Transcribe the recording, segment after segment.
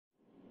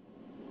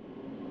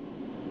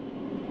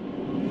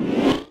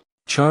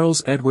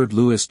Charles Edward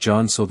Louis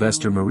John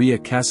Sylvester Maria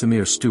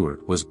Casimir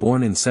Stuart was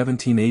born in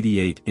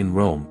 1788 in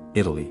Rome,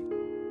 Italy.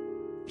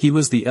 He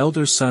was the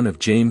elder son of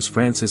James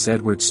Francis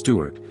Edward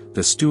Stuart,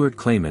 the Stuart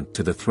claimant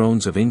to the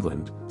thrones of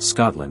England,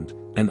 Scotland,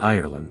 and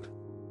Ireland.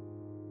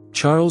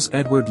 Charles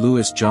Edward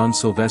Louis John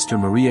Sylvester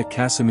Maria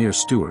Casimir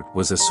Stuart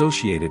was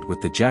associated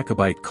with the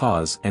Jacobite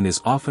cause and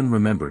is often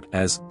remembered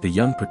as the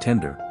Young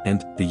Pretender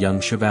and the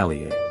Young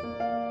Chevalier.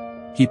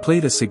 He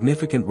played a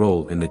significant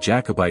role in the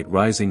Jacobite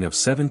Rising of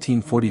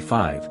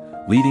 1745,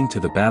 leading to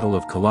the Battle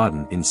of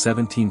Culloden in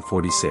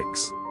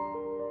 1746.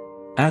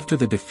 After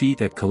the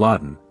defeat at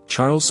Culloden,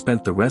 Charles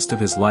spent the rest of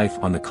his life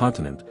on the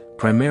continent,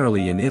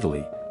 primarily in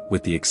Italy,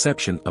 with the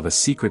exception of a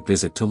secret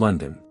visit to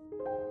London.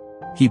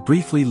 He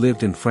briefly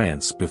lived in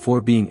France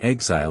before being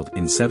exiled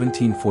in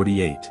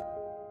 1748.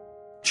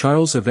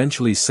 Charles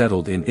eventually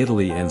settled in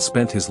Italy and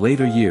spent his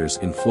later years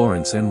in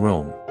Florence and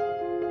Rome.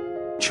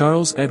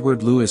 Charles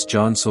Edward Louis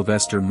John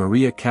Sylvester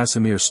Maria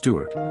Casimir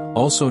Stuart,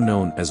 also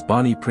known as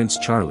Bonnie Prince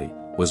Charlie,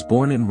 was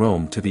born in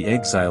Rome to the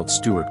exiled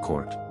Stuart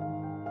court.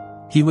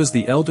 He was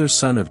the elder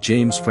son of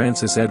James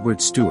Francis Edward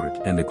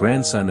Stuart and the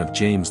grandson of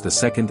James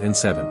II and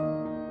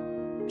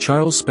VII.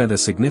 Charles spent a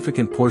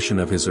significant portion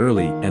of his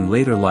early and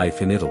later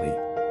life in Italy.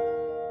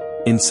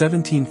 In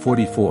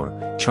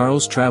 1744,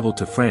 Charles traveled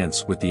to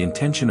France with the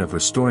intention of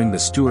restoring the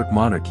Stuart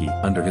monarchy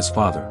under his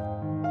father.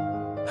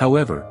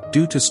 However,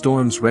 due to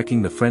storms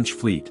wrecking the French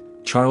fleet,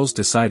 Charles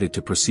decided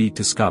to proceed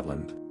to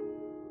Scotland.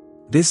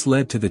 This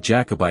led to the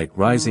Jacobite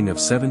Rising of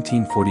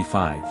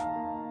 1745.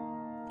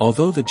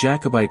 Although the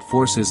Jacobite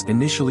forces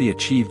initially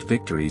achieved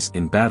victories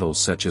in battles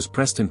such as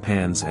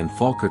Prestonpans and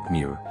Falkirk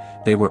Muir,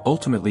 they were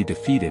ultimately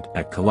defeated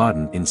at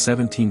Culloden in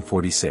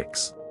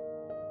 1746.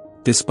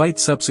 Despite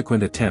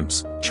subsequent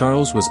attempts,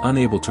 Charles was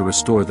unable to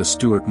restore the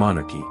Stuart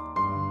monarchy.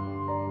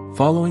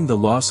 Following the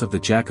loss of the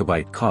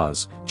Jacobite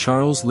cause,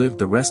 Charles lived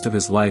the rest of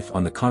his life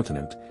on the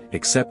continent,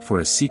 except for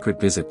a secret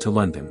visit to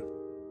London.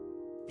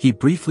 He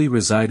briefly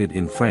resided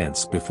in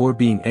France before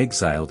being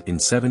exiled in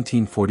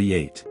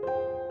 1748.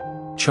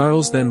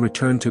 Charles then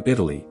returned to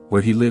Italy,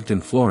 where he lived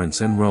in Florence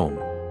and Rome.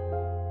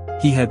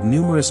 He had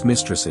numerous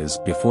mistresses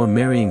before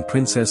marrying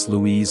Princess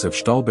Louise of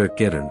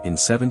Stolberg-Gedern in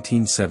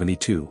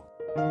 1772.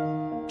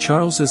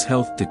 Charles's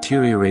health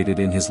deteriorated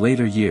in his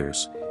later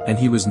years, and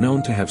he was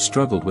known to have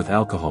struggled with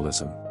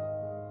alcoholism.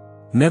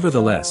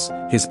 Nevertheless,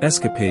 his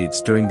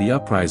escapades during the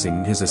uprising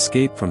and his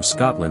escape from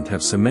Scotland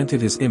have cemented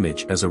his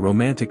image as a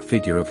romantic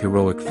figure of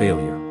heroic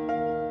failure.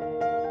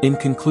 In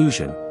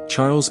conclusion,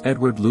 Charles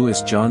Edward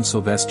Louis John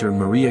Sylvester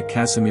Maria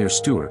Casimir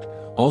Stuart,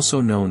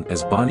 also known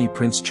as Bonnie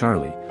Prince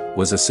Charlie,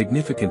 was a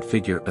significant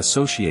figure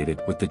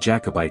associated with the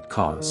Jacobite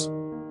cause.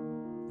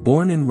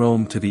 Born in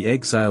Rome to the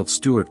exiled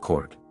Stuart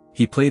court,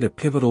 he played a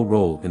pivotal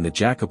role in the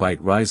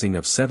Jacobite Rising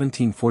of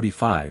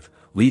 1745,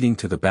 leading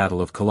to the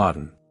Battle of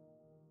Culloden.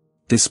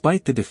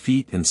 Despite the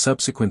defeat and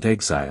subsequent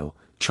exile,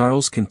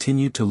 Charles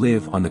continued to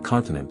live on the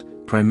continent,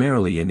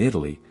 primarily in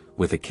Italy,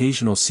 with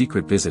occasional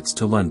secret visits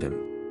to London.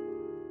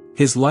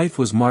 His life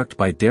was marked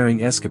by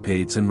daring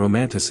escapades and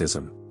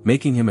romanticism,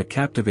 making him a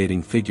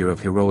captivating figure of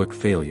heroic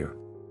failure.